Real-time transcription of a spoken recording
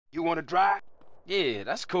You wanna drive? Yeah,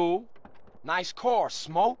 that's cool. Nice car,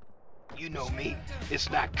 Smoke. You know me.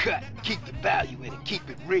 It's not cut. Keep the value in it. Keep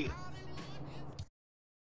it real.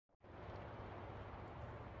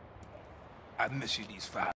 I miss you these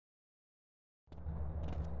 5.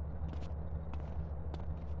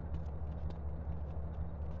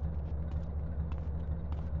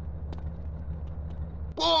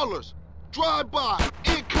 Ballers! Drive-by!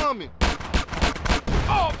 Incoming!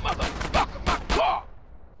 Oh, motherfucker, my car!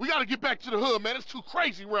 We gotta get back to the hood, man. It's too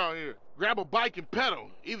crazy around here. Grab a bike and pedal.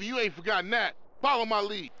 Either you ain't forgotten that. Follow my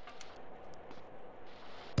lead.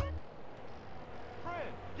 Friend,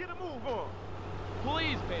 get a move on.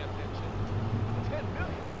 Please pay attention. 10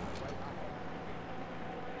 million.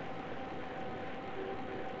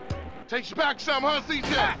 Takes you back some, huh,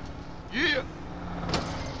 CJ? Yeah.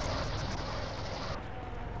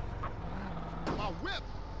 My whip.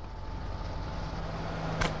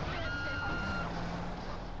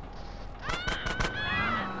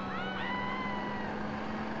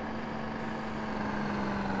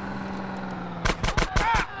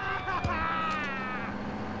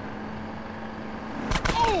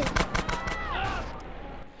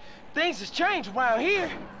 Things has changed around here.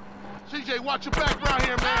 CJ, watch your back around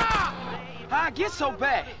here, man. How'd I get so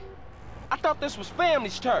bad? I thought this was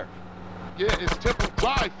family's turf. Yeah, it's Temple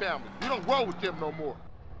Drive family. We don't roll with them no more.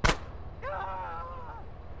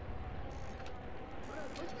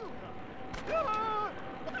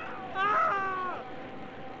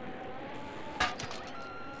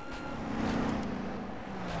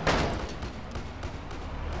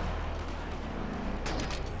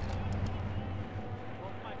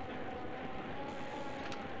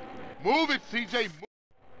 Move it, CJ.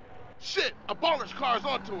 Shit, a baller's car's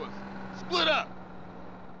onto us. Split up.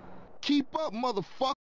 Keep up, motherfucker.